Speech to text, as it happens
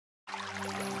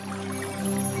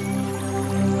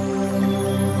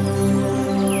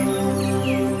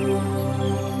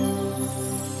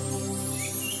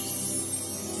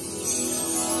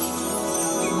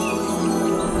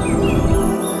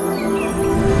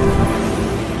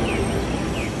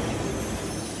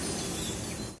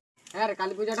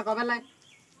কালী পূজাটা কবে লাই?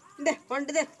 দে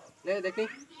কোনটি দে ले देखी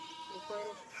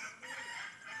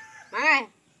মাঙ্গা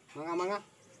मांगा मांगा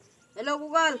हेलो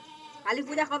गूगल काली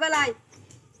पूजा कब लाई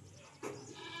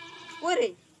ओरे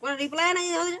कोन रिप्लाई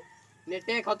नहीं हो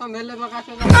नेटे खत्म भेले बका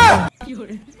से की हो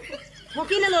रे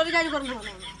ठोकी ले लो रिचार्ज कर लो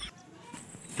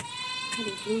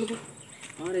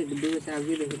अरे वीडियो से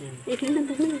आगे देख एक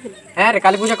है रे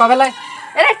काली पूजा कब लाई?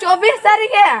 अरे 24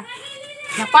 तारीख है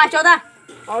ना 5 14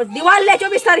 और दिवाली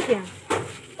 24 तारीख है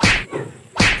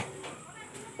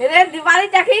अरे दिवाली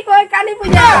देखी कोई काली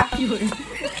पूजा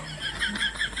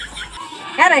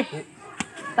क्या रे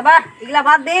तबा इगला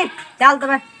बात दे चल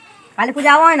तबा काली पूजा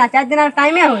आवो है ना 4 दिन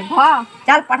टाइम है होय हां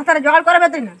चल पाठा तारे जुगाड़ करबे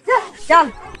तू ना चल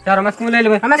चल रमेश को ले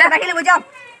लेबे हमें से रख लेबे चल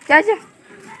चल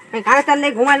मैं गाड़ी चल ले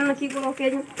घुमा लेना की करो के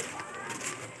जो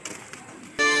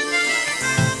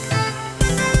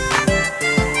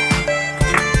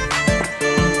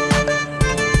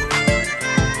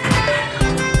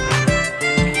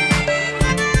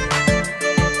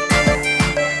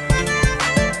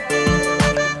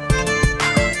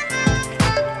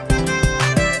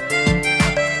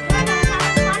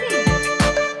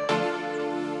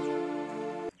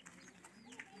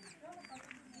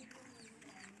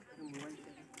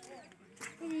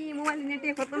मोबाइल नेट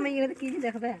खत्म नहीं है तो की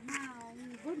देखबे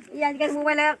ये आजकल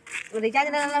मोबाइल रिचार्ज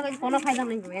ना कोनो फायदा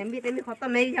नहीं है एमबी तेमबी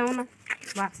खत्म नहीं जाओ ना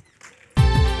बस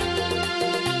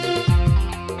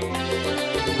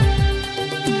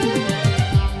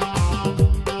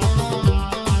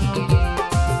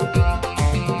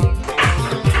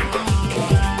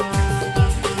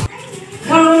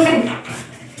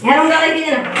यार उनका लेके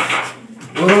जाना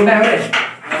वो रूम है रे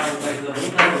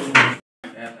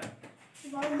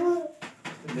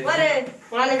अरे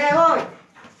पढ़ा लिखा हो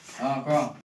हां कौन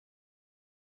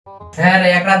है रे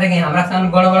एकरा देखी हमरा सन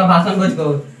बड़ बड़ भाषण बुझ को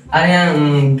अरे यहाँ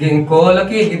कोल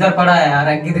की किधर पड़ा है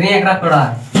अरे किधर एकरा पड़ा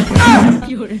है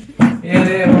ये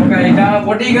रे ओका इटा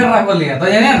बॉडी कर रहा लिया तो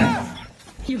जाने ना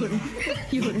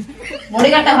बॉडी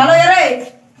काटा ভালো রে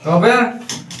कबे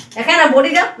এখানে বডি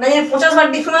का नहीं 50 बार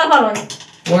डिफिनल ভালো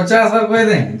 50 और कोई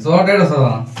नहीं 100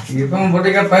 150 ये कौन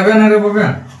बॉडी का पाइबे ना रे बबे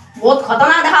बहुत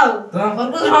खतरनाक देखाओ तो और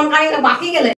कुछ हम कहीं बाकी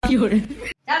गेले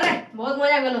चल रे बहुत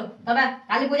मजा गेलो तबे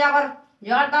काली पूजा कर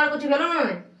जोगाड़ तोड़ कुछ गेलो ना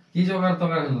की जोगाड़ तो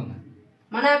कर लो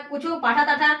माने कुछ पाठा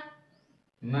ताठा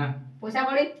ना पैसा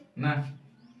पड़ी ना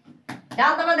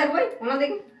चल तबे देखबई कोना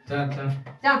देखी चल चल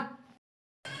चल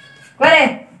करे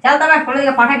चल तबे कोना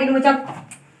देखा पाठा किनबो चल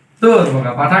তোর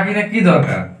বকা পাঠা কিনে কি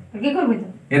দরকার কি করবি তো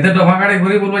এতে ডফা কাটে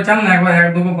ঘুরি বলবো চল না একবার এক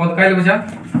দুটো পদ খাইলে বুঝা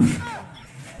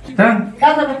চল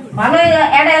चल तबे ভালো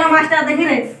এড এলো মাস্টার দেখি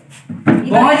রে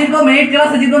তোমার জিতকো মেরিট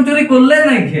ক্লাসে জিতকো চুরি করলে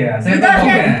নাই খেয়া সে তো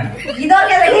বকে इधर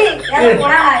के देखी এলা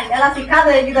পড়া है এলা শিক্ষা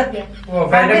দে इधर के ও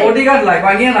কাইতে বডি গার্ড লাই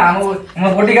পানিয়ে না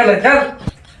আমার বডি গার্ড লাই চল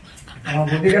আমার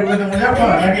বডি গার্ড মানে মজা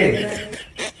পড়া নাকি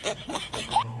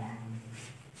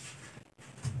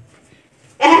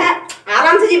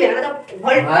आराम से जीवे ना तो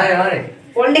भोल्ट अरे अरे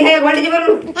कोल्ड है भोल्ट जीवे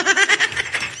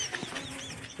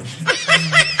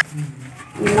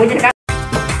मुझे का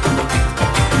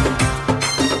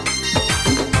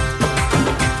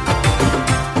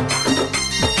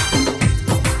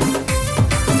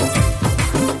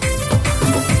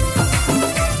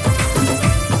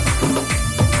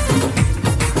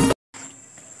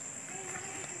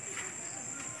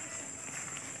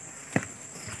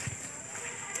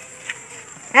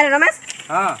अरे रमेश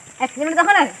हां एक मिनट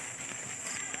देखो रे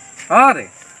अरे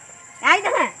आई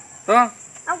देखे तो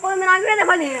अब कोई मेरा आगे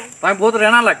देखो ली ताई बहुत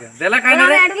रहना लगे देला काई ना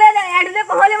रे एडले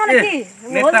कहले माने की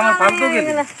नेता में फालतू के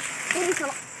पूरी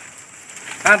चलो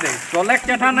का दे कलेक्ट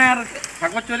चठा ना यार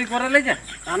कागज चोरी करे ले जा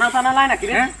काना ताना लाई ना कि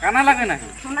रे काना लगे ना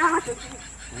सुना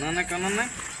ना काना ना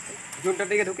जोटा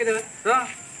टिके ढुके देबे तो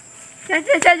चल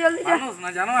जल्दी चल मानुस ना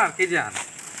जानो আর কি জান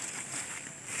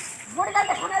बॉडी गार्ड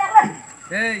खाना रखले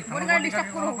এই बॉडी गार्ड डिस्टर्ब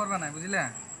करो করবে না বুঝলে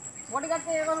बॉडी गार्ड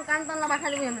के एगो कान तान ला बैठा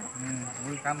लेबे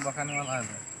ওই কান বাখানি वाला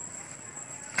আছে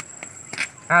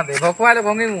হ্যাঁ দে ভকওয়ালে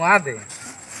ভঙ্গি মুয়া দে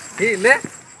ঠিক লে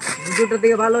দুটো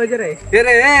দিকে ভালো হইছে রে এ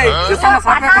রে এই যেসনা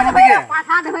সাপে কোন দিকে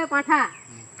পাঠা দেখো পাঠা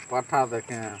পাঠা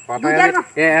দেখে পাঠা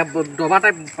এ ডবাটা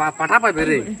পাঠা পাবে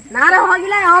রে না রে हो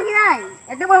গিলা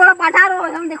এত বড় পাঠা রো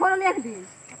हम देखो ले একদিন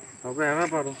তবে হবে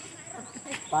পারো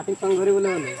पार्टी संग घरी बोले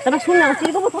बोले तब सुन ना चिल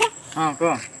को थोड़ा हां को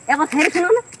एक थेरी सुनो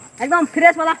ना एकदम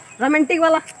फ्रेश वाला रोमांटिक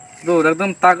वाला दो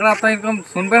एकदम तगड़ा तो एकदम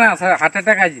सुनबे ना हार्ट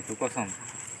अटैक आ जी तू कसम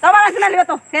तब वाला सुना लेबे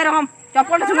तो फिर हम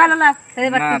चपड़ सुना लेला तेरे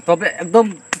बात ना तबे एकदम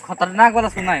खतरनाक वाला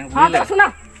सुनाई हां तो सुना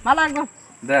वाला एकदम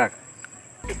देख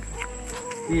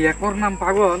ई एकर नाम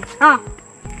पागल हां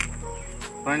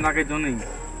तोय लागे जनी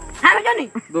हां जनी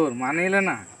दूर मानिले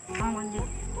ना हां मान जी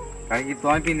काई की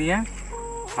तोय भी नहीं है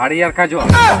হাড়িয়ার কাজ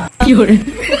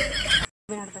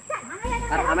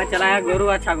আর আমি চালায়া গরু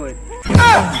আচ্ছা কই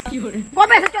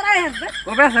কবে से चला है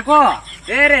কবে আছে কো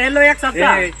এ রে এলো এক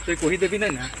সপ্তাহ তুই কহি দেবি না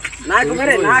না কবে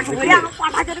না কবে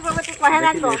पाठा चोरी करबे तो कहे ना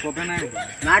तो কবে না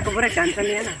না কবে টেনশন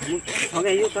নিয়ে না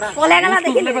সঙ্গে ইউ তোরা कोले गला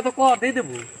देखि তুই তো কো দে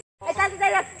দেবো ए चल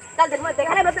चल देख मैं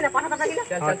देखा नहीं पाठा पाठा गिला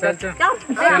चल चल चल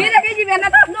देखि देखि जी ना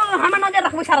तो हम नजर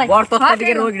रखबो सारा বড় তো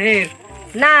দিকে রোগ ঢের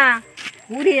ना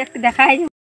पूरी एक देखा है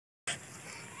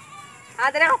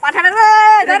আদরে পাঠাটা রে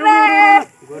ধর রে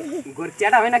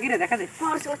গোরচিয়াটা হয় নাকি রে দেখা দে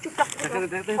চুপচাপ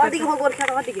ওদিকে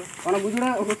গোরখাটা ওদিকে কোন বুঝুড়া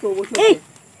অবশ্য অবশ্য এই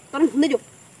তোর হুনে যো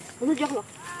হুনে যো হলো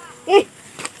এই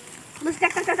হুনে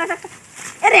টাক টাক টাক টাক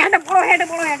আরে এটা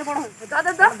বড়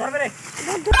দাদা দাদা ধরবে রে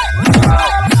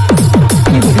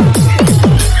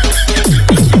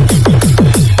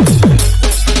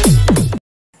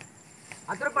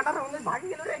আদরে পাটার মধ্যে ভাগি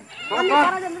গেল রে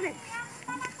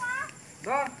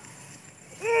ধর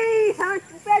এই সারা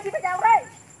চুপে যাও রে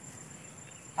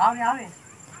আরে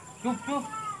চুপ চুপ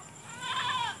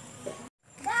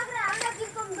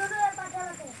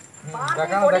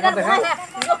দেখা দেখা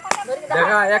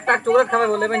দেখা একটা চোকলেট খাবে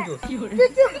বলে বেঞ্চু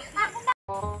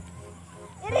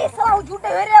अरे साला झूठे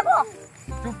हो रे गो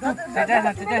চুপ চুপ সেটা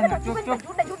না চুপ চুপ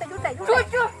झूठे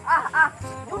आ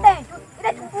झूठे इधर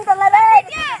झूठू डाला रे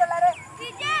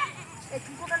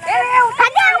अरे उठा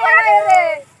जा रे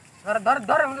ধর ধর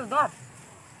ধর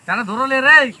কেন ধরলে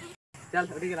রে চল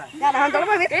উঠে গেলা यार हम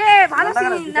चलो ए ভালো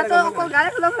সিন না তো কোন গালে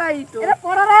লোক লাই তো এরে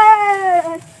পড়া রে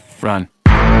Run.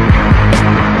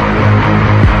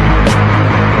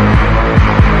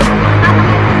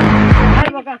 আরে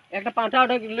বাবা একটা পাঁঠা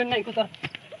ওটা গিললেন নাই কোথা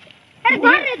এ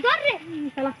ধর রে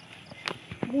শালা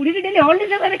বুড়ি ডেলি হলদি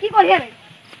দে কি করি রে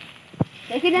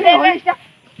দেখি না হলদিটা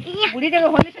বুড়ি ডেলি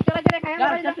হলদিটা চলা চলা খায়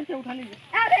চল চল উঠা নি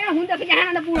अरे हुन तो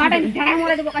जहां ना बुढ़ाटा झाड़ा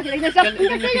मोरे दे बका चले सब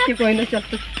কি কই না চল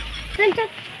चल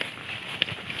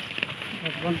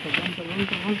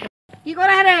की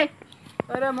करे रे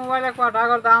अरे मोबाइल एक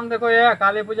ठाकर दाम देखो ये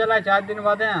काली पूजा लाई 4 दिन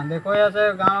बाद है देखो ये से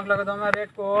गांव के लोग तुम्हारे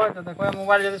रेट को हो तो देखो ये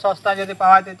मोबाइल यदि सस्ता यदि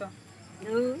पावाते तो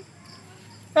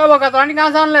ए बका तो आनी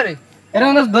कहां से आनले रे এরে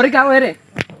ওনস ধরি কাও রে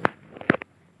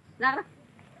लाग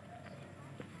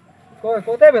कोई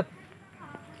कोते बे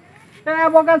ए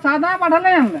बका सादा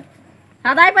पठाले हमने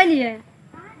सादा ही पहली है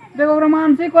देखो ओकरा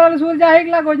मानसिक करल सुल जाए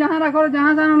लागो जहां रखो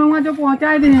जहां से आनलो वहां जो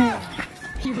पहुंचाई दे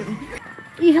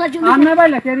ई हला जो आने भाई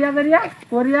केरिया दरिया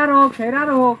कोरिया रो खेरा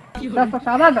रो दस तो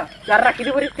सादा था চার রাখি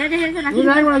দি বরি जा जा जा तू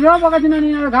जाए जो बका चिना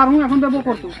नहीं घर हूं এখন দেবো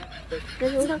করতু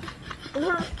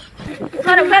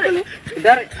उधर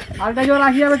ইধর आलटा जो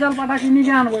राखी आबे चल पाटा किनी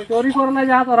के आनबो चोरी करले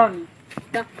जा तोरा नहीं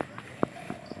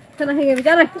चल हे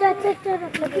बेचारा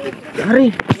ধরি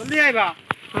जल्दी आइबा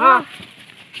हां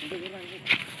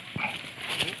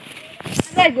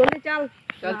अरे जल्दी चल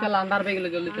চল চল अंदर पे गेलो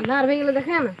जल्दी चल अंधार हो गेल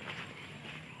देखे ना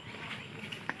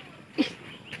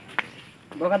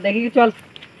বকা দেখি কি চল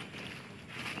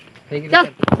ঠিক चल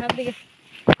আছে सब दिखे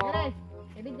अरे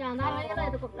यदि जाना है ना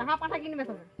तो कहां पाठा किनबे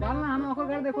सब चल ना हम ओकर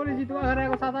घर देखो रे जितवा घर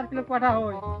एगो 7-8 किलो पाठा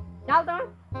होय चल तो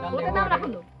ओके नाम रख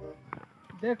लो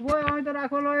देखबो ओय तो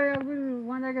राखो लो एक दिन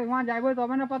वहां जाके वहां जाइबो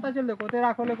तबे ना पता चलले कोते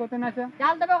राखो ले कोते ना से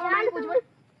चल तबे ओकरा मालिक पूछबे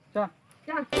चल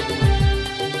चल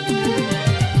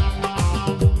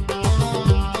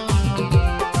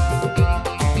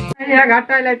ये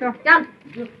घाटा लाई तो चल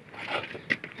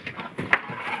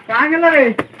कहां गेलो रे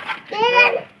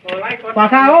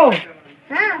पाठा हो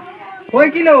हां कोई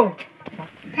किलो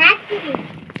 7 किलो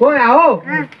कोई आओ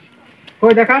हां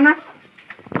कोई देखा ना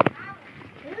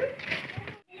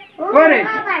कोई रे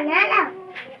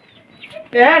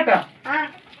एटा हां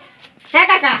है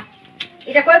काका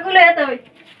इटा कोई किलो है तो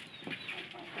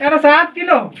एटा 7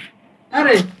 किलो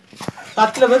अरे 7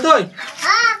 किलो बेतोय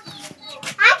हां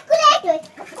 8 किलो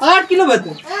 8 किलो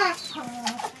बेतो हां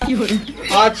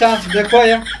अच्छा देखो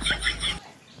ये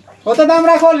কত দাম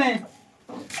রাখো নে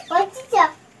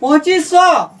 2500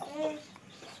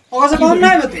 ওকে সে কম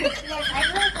নাই বেতো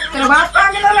তোর বাপ পা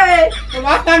গেল রে তো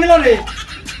বাট টাঙ্গলো রে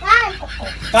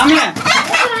কামে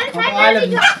I love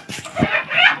you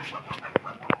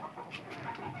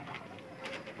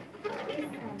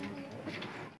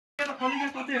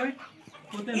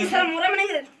E sir मोरे में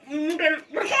नहीं मुंडे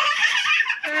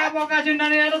এ বকা চিন্তা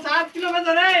নেই এটা 7 কিলো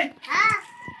বেতো রে हां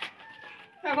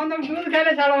এখন তো দুধ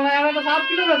খেলে ছাড়ো না এটা 7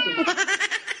 কিলো বেতো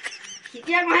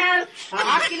किया यार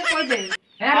 8 किलो कोई दे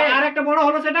আর একটা বড়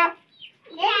হলো সেটা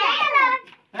ले आलो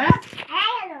হ্যাঁ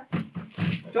आलो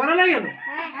চোরা লাগে গেল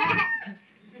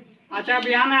আচ্ছা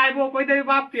বিহানে আইবো কই দেবি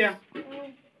বাপ কে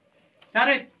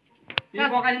আরে এই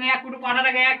বকা জানি 1 কুটু পাঠা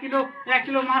টাকা 1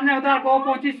 কিলো মারনে হতো আর কো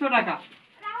 2500 টাকা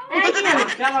ए की जानो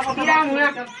चल बाबा कीड़ा मुड़ा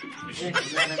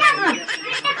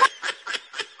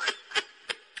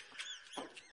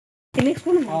किने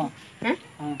स्कूल हां हैं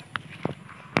हां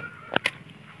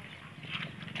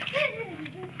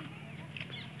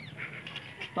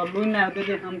तो लुन ना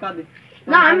दे हमका दे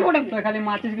ना हम कोडे तो खाली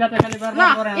माचिस गला तो खाली बार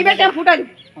ना बार ई बेटा फुटा दी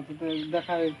तो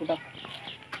देखा फुटा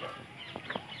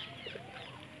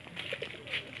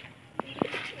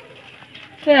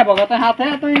से बगत हाथ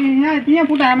है तो यहाँ इतने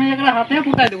फुटा है मैं एकरा हाथ है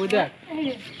फुटा देबो देख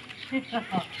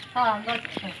हां बस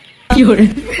की हो रे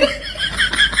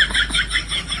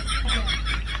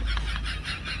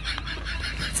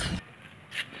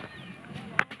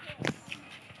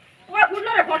ओए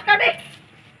फुटलो रे फटका दे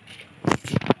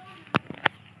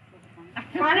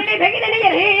माने नहीं फेंकी देने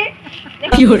यार हे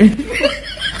की हो रे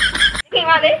की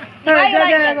मार दे दे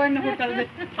एगो इन फुटा दे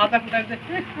हाथ फुटा दे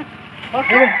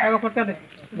एगो फुटा दे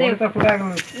दे तो फुटा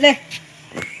गयो ले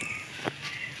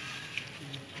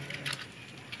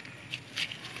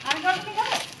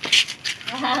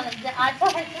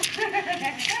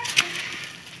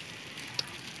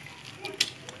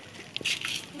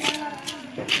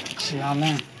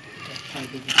सियाने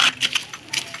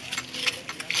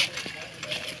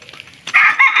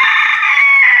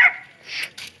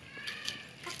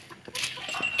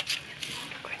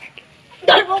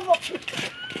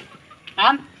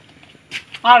आन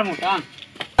आर मोटान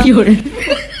की हो रे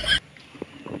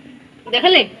देख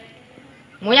ले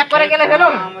मजाक करे गेले हेलो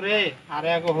हमरे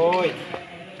अरे एगो होय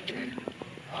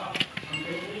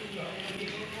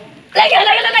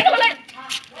ले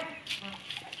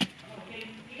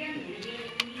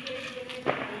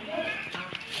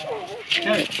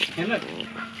हेलो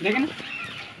लेकिन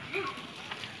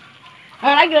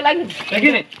हां लागी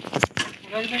देखी रे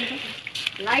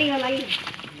लागी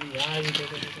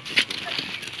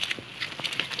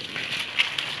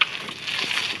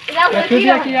इला पैसे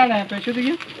दिया की याद है पैसे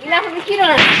दिया इला की रो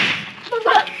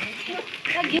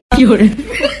की हो रे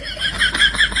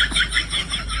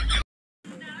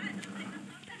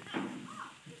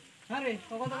अरे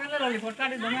तो केले रहली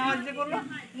फटकाटी दमे आवाज जे करलो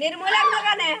निर्मला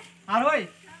लगाने আর ওই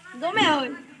দমে হয়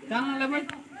জান না লেবই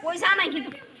পয়সা নাই কিন্তু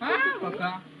হ্যাঁ পাকা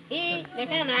এই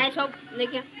দেখে না সব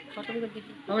দেখে খতম করে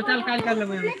দিছি তবে চল কাল কাল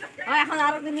লেবই হ্যাঁ এখন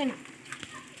আর দিন না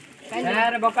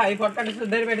আরে বকা এই ফটকাটি से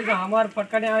देर बैठी तो हमार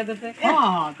फटकाटी आवे देते हां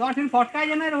हां तो ठीक फटकाई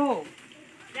जने रहो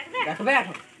দেখবে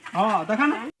এখন हां देखा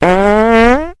ना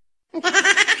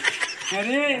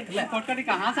अरे ये फटकाटी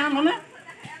कहां से आन होने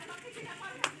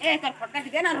ए तर फटका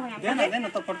देना रहो देना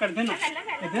तो फटकाटी देना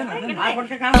देना मार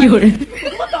फटका कहां की हो रे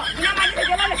वो तो बिना मार के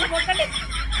देला ले फटका दे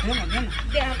देना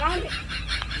दे कहां दे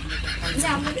जा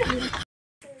हम दे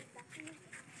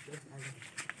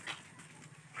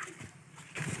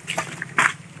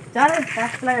चल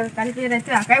पास लगा काली पे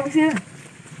रहते आकाय उसे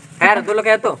खैर तू लोग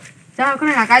है तो चल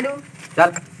कोने आकाय दो चल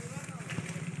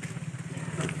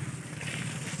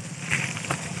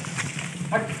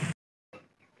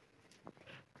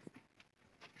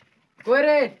कोई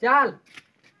रे चल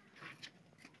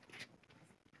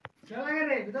चल लगे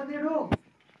रे इधर देखो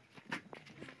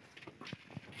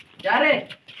जा रे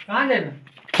कहां जाबे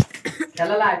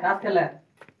खेला ला ताश खेला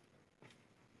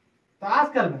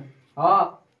ताश खेलबे हां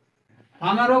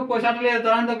हमारो पैसा ले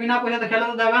तुरंत तो बिना पैसा तो खेले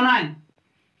तो देबे नहीं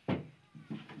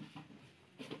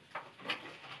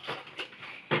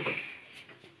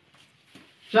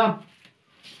चल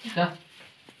चल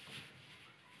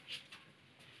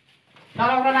चल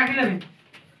ओकरा राखी लेबी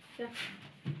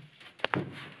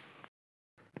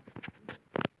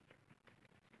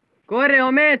कोई रे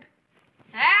अमित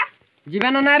है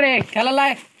जीवन ना रे खेला ला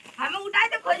हमें उठाए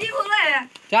तो खोजी बोल रहे हैं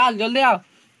चल जल्दी आओ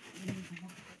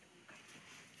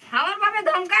हमारे बापे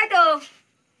धमकाए तो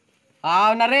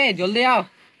आओ ना रे जल्दी आओ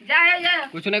जा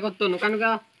कुछ नहीं कर तो नुकान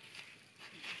का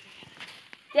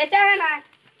चाचा है ना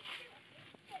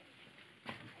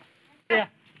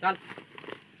चल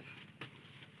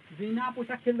बिना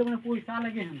पैसा खेल दे पैसा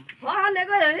लगे है ना हां ले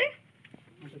गए रे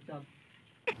चल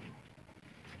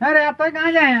अरे अब तो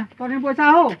कहां जाए तोरे पैसा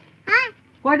हो हाँ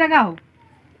कोई टका हो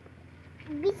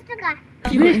 20 টাকা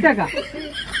 20 টাকা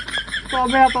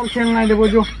तबे तो खेलना है देबो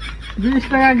जो 20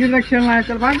 টাকা गिरले खेलना है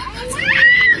चल भाई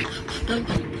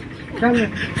चल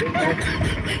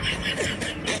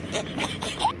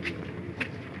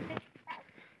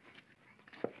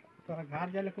तोरा घर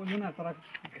जाले को ना तोरा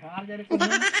घर जाले को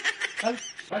चल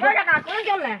कोई का कौन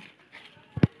चल रहा है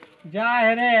जा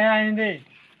है रे है हिंदी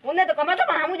उन्हें तो कमा तो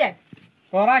हम जाए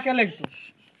तोरा के लग तू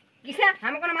किसे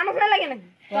हमें कोन मानुस नहीं लगे ना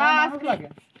ताश लगे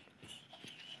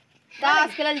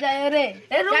ताश खेल जाए रे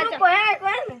ए रुक को है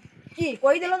कोन की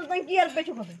कोई दिलो तो तन की यार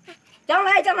पेछो खबे चल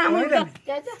ले चल हम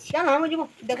चल हम जीवो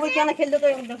देखो क्या ना खेल दे तो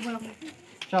देखो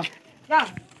चल चल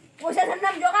পয়সা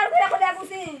নাম জোগাড় করে রাখো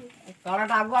দেখুছি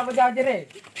কাড়াটা আগু আগু যাচ্ছে রে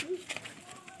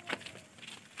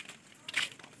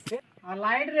আর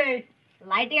লাইট রে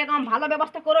লাইটিং একদম ভালো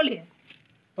ব্যবস্থা করলি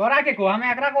তোরা কে কো আমি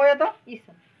একরা কইে তো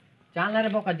ইসা জানলা রে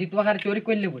বকা জিতুয়া করে চুরি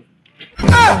করলি বই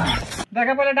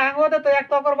দেখে বলে ডাঙ্গো তো এক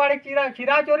তকর বাড়ি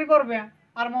চিরা চুরি করবে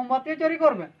আর মোমবাতিও চুরি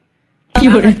করবে কি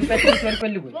করে চুরি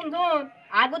করলি বই শুন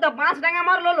আগু তো 5 টাকা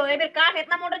মার ললো এবার কাঠ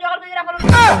এতনা মোটা জোগাড় করে রাখো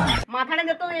মাথানে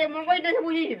যত মোবাইল দেখে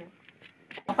বুঝি যাবে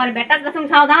ওপার বেটার কাছে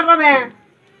সাবধান রবে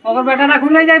ওর বেটাটা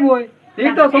খুলে যাই বই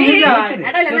এই তো সমঝ যা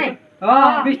এটাই না হ্যাঁ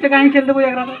 20 টাকা আমি খেল দেবো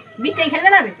একরা তো 20 টাকা খেলবে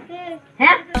না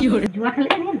হ্যাঁ কি করে জুয়া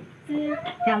খেলবে না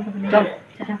চল তো চল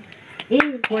চল এই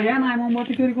কই না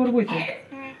মোমবাতি চুরি করব কইছে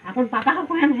এখন পাকা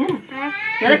হবে না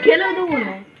চল খেলো দেবো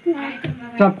না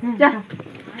চল চল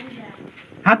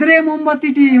হাতরে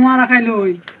মোমবাতিটি হিমা রাখাইলো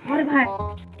আরে ভাই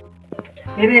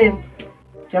এরে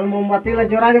চল মোমবাতিগুলো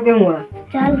জোড়া দেবে মোরা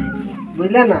चल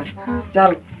বুঝলে না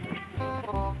চল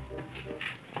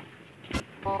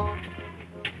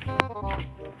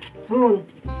শুন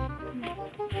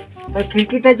আর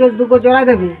খিড়কিটা জল দুগো জোড়া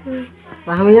দেবি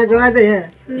হামিয়া জোড়া দে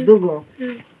দুগো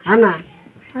হ্যাঁ না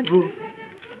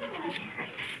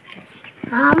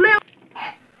हमें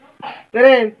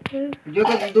रे जो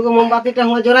तो दुगो मोमबातीटा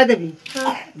हुआ जला देबी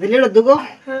दिले ना दुगो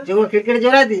जो खिड़की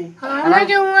जला दी हमें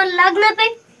जो वो लगने पे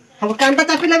हम कांटा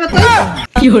चापी लेबे तो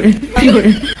কি করে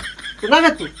तू ना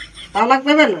तू ताव लग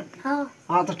पेबे ना हाँ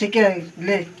हां तो ठीक है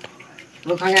ले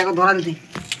वो खाने को धरा दी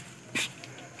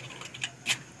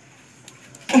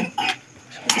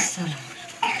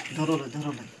धरो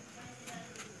ले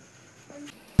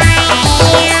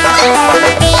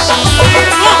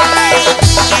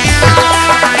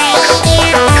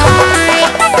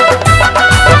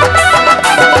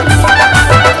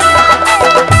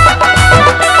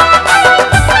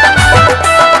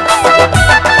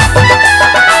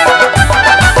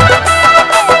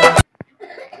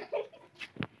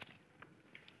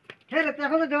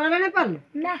এখন তো জোড়া না পারলো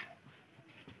ना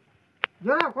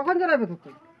জোড়া কখন জোড়াবে তো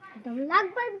তুই तुम लग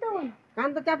पर तो কান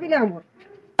তো চাপিলে আমার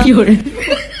কি করে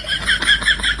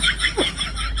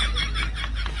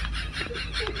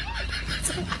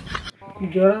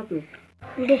জোড়া তো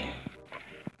दे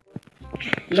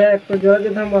ले एक तो जरा के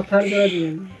माथा जरा दिए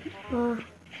हाँ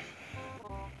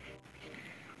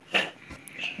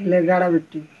ले गाड़ा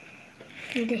बेटी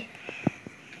दे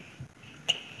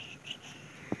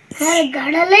अरे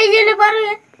गाड़ा ले जाने पारो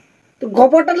ये तो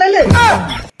गोपटा ले ले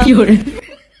কি করে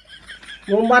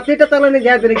मोमबातीটা তাহলে নে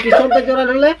যায় রে কিশোরটা জোড়া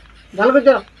ले ভালো করে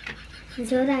জোড়া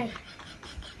जोरा है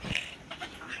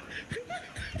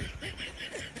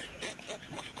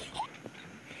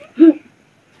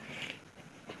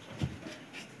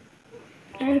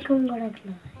यार कौन गड़ा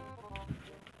खिला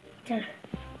चल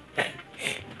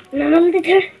नमल दे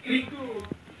थे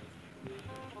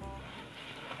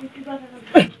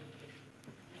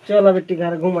चलो बेटी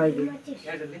घर घुमाई दे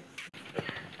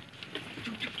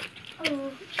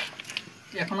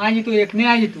এখন আইজি তুই একনে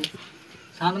আইজি তুই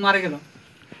শান্ত মারে গেল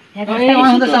ওই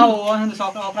হন্দে সাও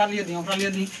অপরা লিয়ে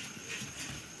দি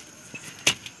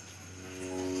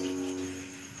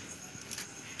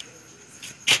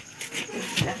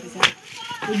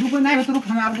দুটো নাই ভেতর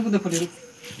আমি আর দুটো দেখো রে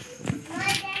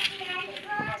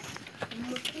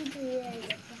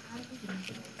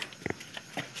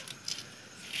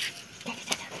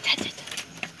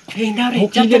এই না রে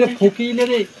ফকিলে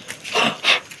রে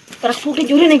তোরা ফুটে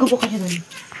জোরে নাই গোপো খাতে দেন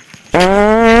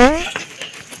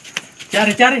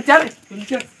চারে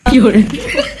কি করে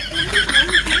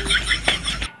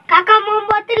काका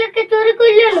मोमबत्ती लेके चोरी कर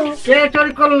ले लो কে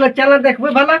চোরি করলে চালা দেখবে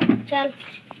ভালো चल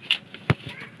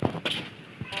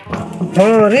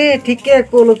हाँ रे ठीक है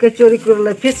कोनो के चोरी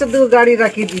करले फिर से दो गाड़ी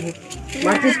रखी दी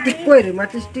माचिस टिक कोई रे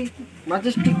माचिस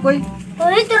टिक कोई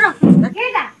ओए तोरा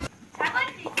केगा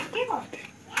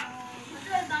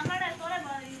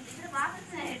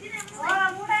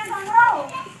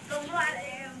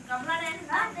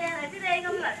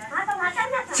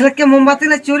के मोमबत्ती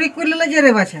ले चोरी कर ले जे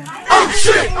रे बाछा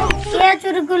क्या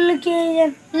चोरी कर ले के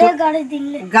ले गाड़ी दिल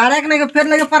ले गाड़ी के नहीं फिर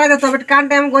लगे परा देतो बट कान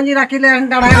टाइम गंजी रखी ले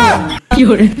डाड़ा কি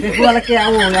করে देखो वाला के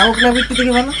आओ के बिट्टी के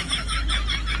भालो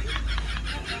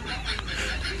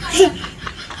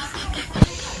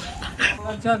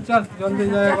चल जल्दी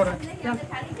जाया करे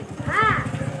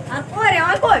আর কই রে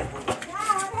ওই কই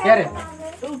क्या रे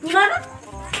তুই না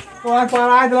कोई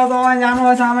पराय दिला तो जानो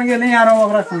है सामे के नहीं आ रहा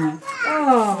ओकरा संगे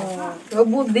তো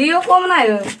বুদ্ধিও কম নাই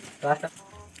रास्ता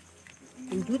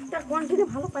দুধটা কোনটিতে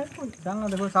ভালো পাই কোন चल ना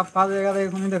देखो सब खा जाएगा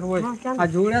देखो नहीं देखो आ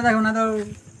जुड़े देखो ना तो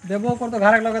देबो कर तो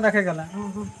घर के लगे देखे गेला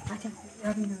আচ্ছা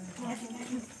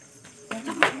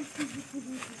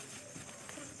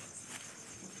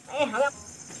এই হালা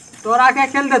তোরা কে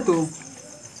খেলতে তু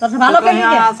তোর से ভালো খেলি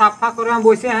যে সাফা করে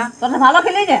বসে হ্যাঁ তোর से ভালো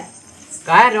খেলি যে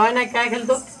काय রয় না काय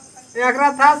খেলতো एकरा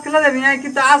ताश खेला देबी है कि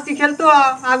ताश की खेलतो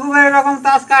आगू में रकम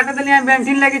ताश काटे देली है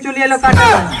बेंचिन लेके चली एलो काटे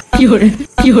की हो रे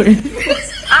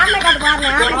आर ना काट बार ना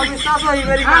कोनो विश्वास होई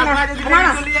बेरी काटा जदी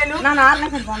चली एलो ना आर ना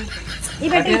काट बार ई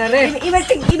बेटी में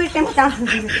चांस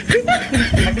दे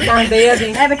चांस दे दे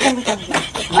ए बेटी में चांस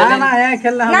ना ये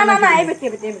खेल ना ए बेटी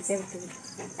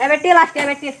ए बेटी लास्ट ए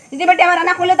बेटी यदि बेटी हमारा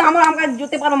ना खोले तो हमका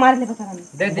जूते पर मार ले पता नहीं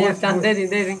दे दे चांस दे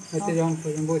दे ऐसे जाऊं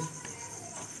बोस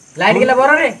लाइट गेला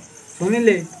बरो रे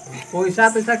सुनिले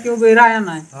पैसा क्यों बेरा है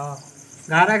ना हां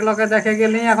घर एक लोग देखे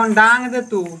गेली এখন ডাং দে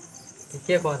তু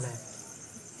কে कहले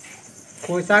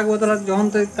पैसा को तो যখন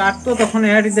তো কাটতো তখন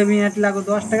হেড দেবি হেড লাগো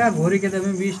 10 টাকা ঘড়ি কে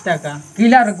দেবি 20 টাকা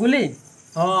কিলার গুলি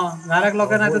हां घर एक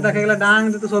लोग ना तो देखे गेला डांग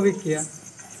दे तो सभी किया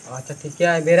अच्छा ठीक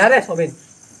है बेरा रे सोबिन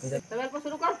तबल को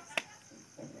शुरू कर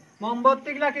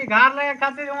मोमबत्ती ला की घर लगे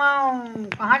खातिर वहां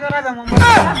कहां जरा बे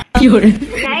मोमबत्ती की हो रे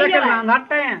नहीं जरा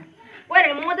घाटे हैं ओए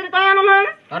रे मोमबत्ती तो आनो ना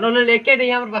अनो ले लेके दे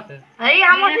हमर पास हई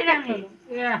हम ठीक है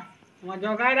ए म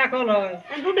जगाई राखल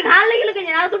है टूटी घाल ले गेल के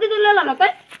ना टूटी तो ले लो ना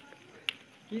कई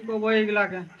की को बई गेला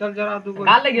के चल जरा तू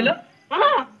गाल ले गेलो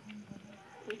हां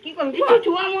की कोन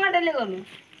छुआ मुआ डले गलो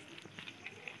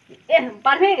ए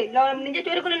पारफे निजे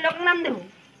चोरी कर लोक नाम देहो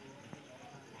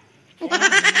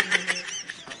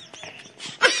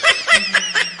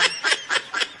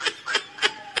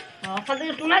हां फटे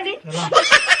सुना दी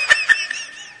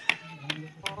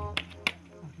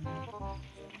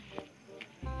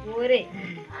ओरे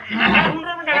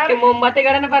के मोमबत्ती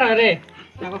गड़े ना पर रे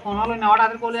देखो फोन लो ना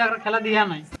ऑर्डर को ले अगर खेला दिया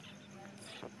नहीं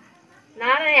ना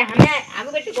रे हमें आगो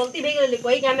बेटी गलती भई गेली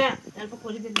कोई के हमें हेल्प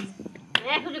करि देली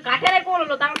ए कुछ काटे रे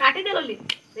कोलो ताम काटी देलली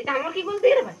एटा हमर की गलती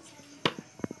रे भाई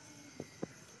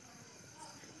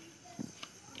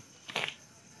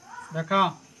देखो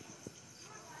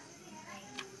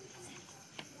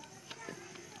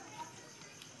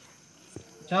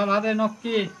चल आदे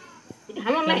नक्की एटा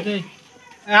हमर नहीं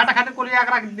आटा खाते को ले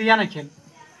अगर दिया नहीं खेल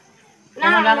ना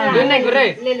ना दे नहीं करे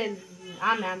ले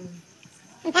आम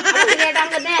ये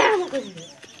डांग दे हम कुछ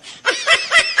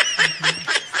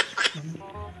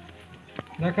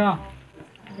देखो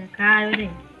देखा रे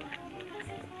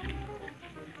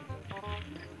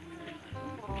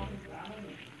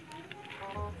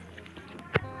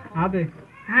आदे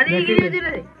हादी गिरे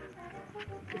रे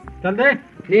चल दे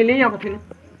ले ले यहाँ पे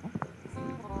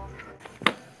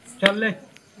चल ले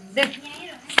देख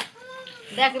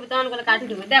देख बितान को काटी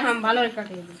दे देख हम भालो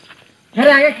काटी दे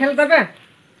अरे आगे खेलता बे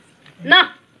ना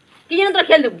की जन तो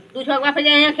खेल देबू तू छोक बाप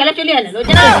जाए यहां खेले चली आले लो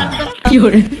जना की हो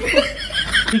रे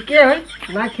ठीक है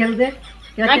ना खेल दे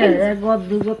क्या क्या एक गो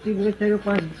दो गो तीन गो चार गो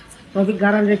पांच तो भी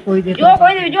गारन रे कोई दे जो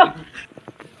कोई दे जो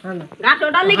हां ना घास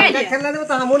डाल ले गए खेलना दे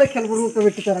तो हम ओले खेल गुरु के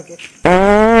बेटी तरह के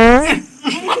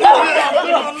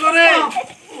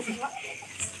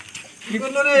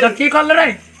की कर रे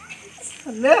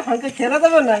ले हमके खेला दे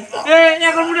ना ए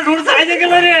एक मुंडे ढूंढ साई दे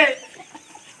गेलो रे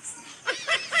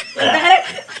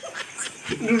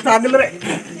ढूंढ सा दिल रे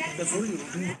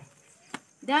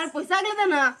देर पैसा दे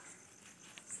देना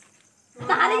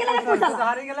तारी गेला पैसा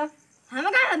हारी गेला हम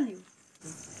का कर लियो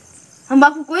हम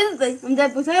बापू कोई देते हम जाए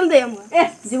पैसा हम दे हम ए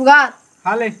जुगार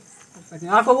हाले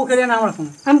आ को खेले ना हमर सुन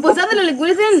हम पैसा दे ले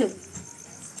गुली से ले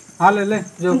हाले ले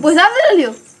जो हम पैसा दे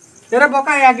लियो तेरे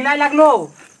बोका अगला लागलो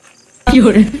की हो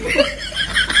रे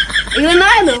ये ना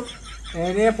है लो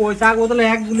अरे पैसा को तो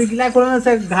एक गुली गिला कोन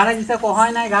से घारे जैसे कहय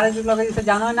ना घारे जो लगे जैसे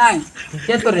जानो ना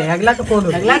के तो रे अगला तो कोन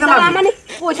अगला का माने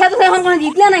पैसा तो हम कोन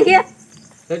जीतले ना के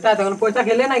सेटा तो पैसा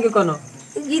खेले ना कि कोनो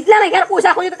जीतले ना के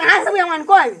पैसा खोज तो कहां से हम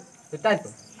को आवे सेटा तो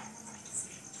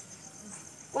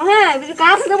कोहे बिजु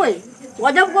कहां से देबे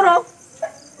गजब करो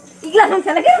इगला हम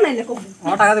चले के नहीं लेको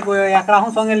और टाका दे कोई एकरा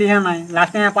हूं संगे लिहे नहीं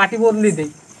लास्ट में पार्टी बदली दे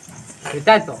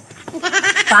सेटा तो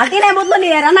पार्टी नहीं बदलो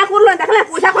ले राना करलो देखले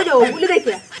पैसा खोजो बोली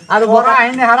देखिए अब बोरा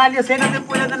आइने हरा लियो सेटा दे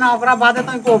पूजा देना ओकरा बाद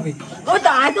तो को भी ओ तो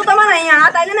आज तो तुम्हारा यहां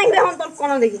हाथ आइले नहीं हम तो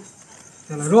कोनो देखी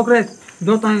चलो रोक रे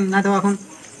दो तो ना तो এখন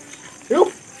रुक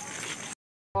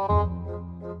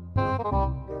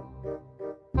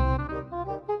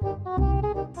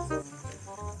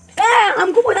ए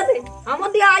हमको पैसा दे हम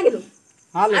दिया आ गेलो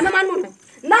हाल हमें मानू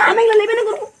ना हमें लेबे नहीं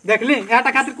करू देखली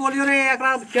एटा खातिर कोलियो रे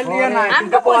एकरा खेल लिया ना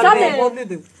हमको पैसा दे बदली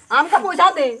दे हमको पैसा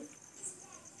दे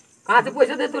कहां से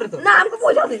पैसा दे तू रे तो ना हमको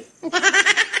पैसा दे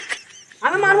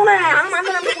हमें मानू ना हम मानू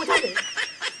हमको पैसा दे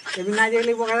ये भी ना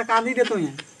जेली बोका कांदी दे तो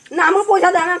ये ना हमको पैसा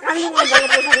दे ना खाने को पैसा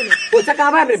दे पैसा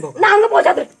कहां बा रे बो ना हमको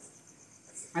पैसा दे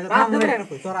अच्छा थाम रे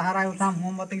तोरा हरा उठा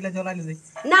मोमबत्ती के जला ले दे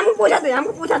ना हमको पैसा दे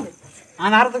हमको पैसा दे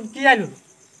अनहार तो की आइलो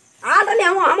आ तले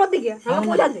हम दिखे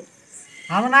हमको पैसा दे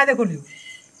हम ना देखलियो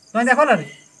तो देखो रे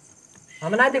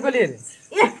हम ना देखली रे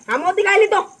ए हम दिखाइली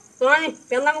तो तोनी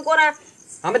पेंदा में कोरा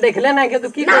हम देखले ना के तू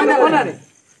की ना, करबे ना, बोला रे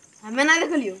हमें ना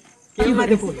देखलियो की ना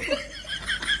देखो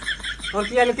और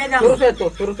किया लेके जा शुरू से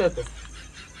तो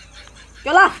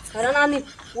चला अरे नानी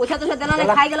पूछा तो से देना नहीं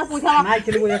खाई गेला पूछा নাই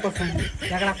খেলিব এক কথা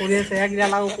একলা করে আছে এক গিলা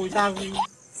লাগো পয়সা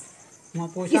মা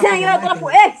পয়সা किसे गेला तोरा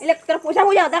ए इले तेरा पैसा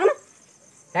हो जा देख ना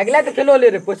अगला तो खेलो ले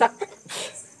रे पैसा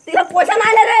तेरा पैसा ना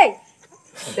ले रे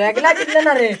अगला कितने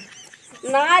ना रे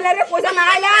ना ले रे पैसा ना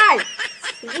ले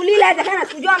गुली ले देख ना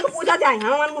तुझे हमको पैसा चाहिए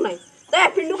हम मान को नहीं तो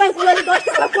पिंडू का कुला 10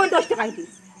 টাকা कोई 10 টাকা आई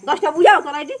 10 টা বুঝাও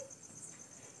তোরা আইটি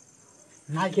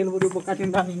নাই খেলবো রে বোকা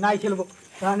চিন্তা নাই খেলবো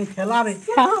রানী খেলা রে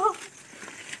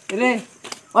रे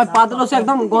ओए पातलो से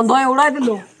एकदम गंधाए उड़ाई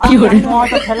दिलो কি হরে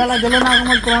তো খেলালা দিল না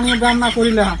আমার প্রাণী ব্যায়াম না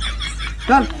করিলে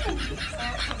চল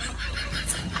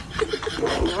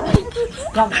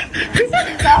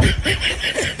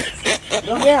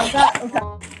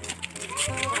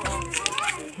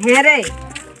हे रे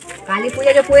काली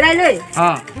पूजा जो कोई ले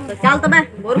हां तो चल तबे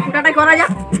गोरु फुटाटा करा जा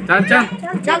चल चल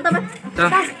चल तबे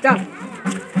चल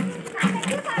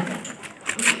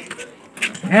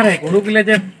হ্যাঁ রে গরু কিলে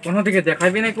যে কোনো দিকে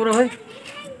দেখাইবি নাই করে ভাই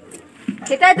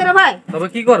সেটাই তো রে ভাই তবে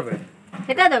কি করবে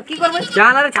সেটাই তো কি করবে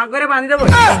चाल अरे छागरे बांधी देबो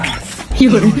কি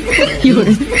করে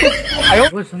আয়ো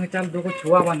ওর সঙ্গে চাল দুটো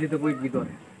ছুয়া বাঁধি দেবো এই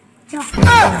ভিতরে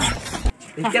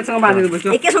इसके संग बांधी देबो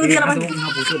एके संग दिला भाई না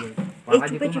বুঝো রে ए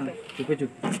चुपे चुपे চুপে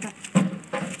চুপ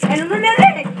ए नुनु ले रे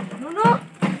नुनु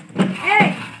ए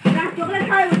ना चॉकलेट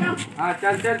खाए उठा हां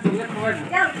चल चल चॉकलेट खवा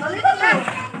चल जल्दी कर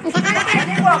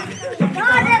देखो ना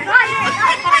रे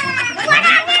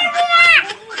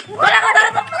बोला का डर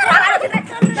तो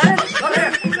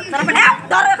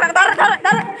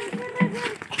डर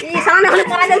ई सामने होले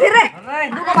करा दे फिर रे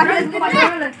दुको बाटे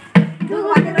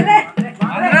रे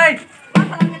अरे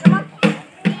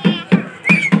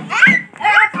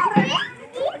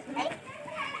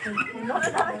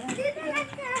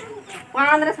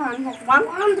पांद्रे सान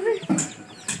पांद्रे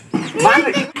बांध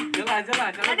रे चला चला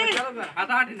चला चला हाथ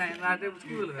हाथ नहीं राते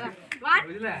उसकी बोल रहा 1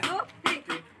 बुझले 2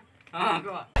 3 हां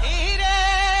कवा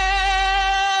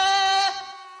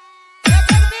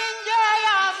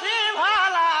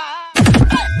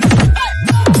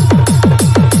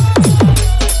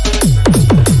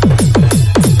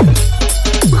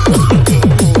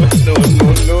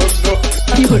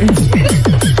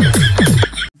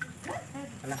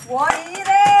वही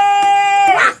रे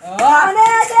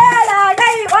आने दे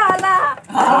लड़ाई वाला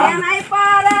ये नहीं पा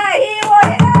रही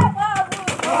वही रे बाबू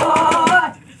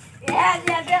ये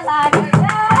दे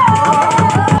लड़ाई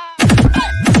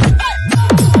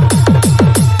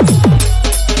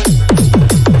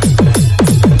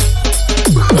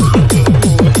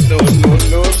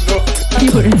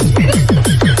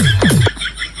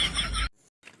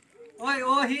ओए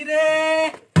ओ हीरे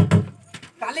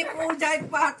काली पूजा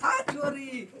पाठा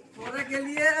चोरी तोरे के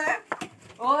लिए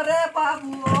ओरे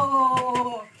बाबू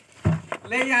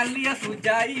ले आ लिया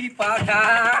सुजाई पाठा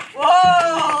ओ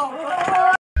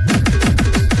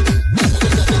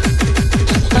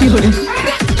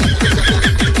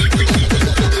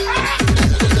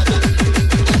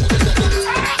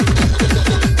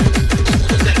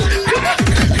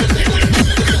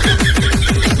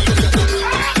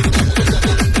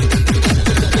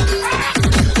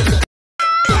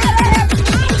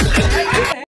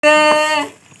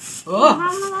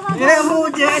ये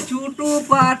मुझे छूटू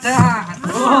पाठा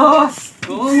ओ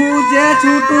मुझे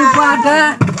छूटू पाठा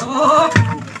ओ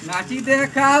नाची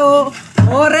देखाओ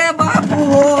ओरे बाबू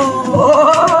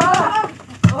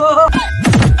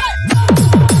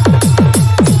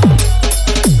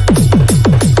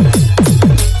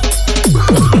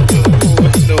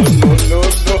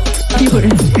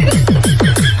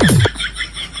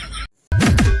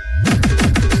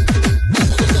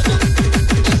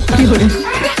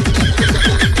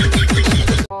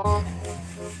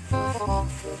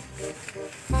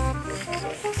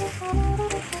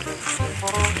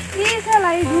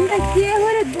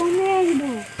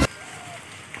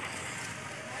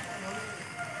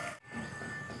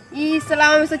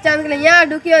सलाम में चांद के लिए यहाँ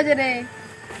ढुकी हो जरे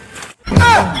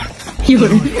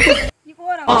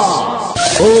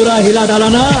पूरा हिला डाला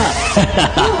ना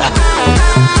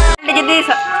যদি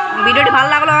ভিডিওটি ভালো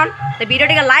লাগলো তো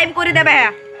ভিডিওটিকে লাইভ করে দেবে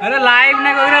अरे लाइव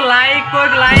ना करो लाइक को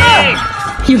लाइक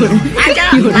अच्छा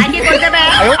लाइक कर देबे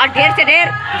और ढेर से ढेर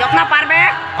जितना पारबे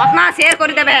उतना शेयर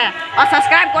कर देबे और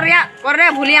सब्सक्राइब कर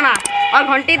भूलिए ना और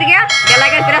घंटी दिए बेल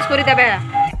आइकन प्रेस कर देबे।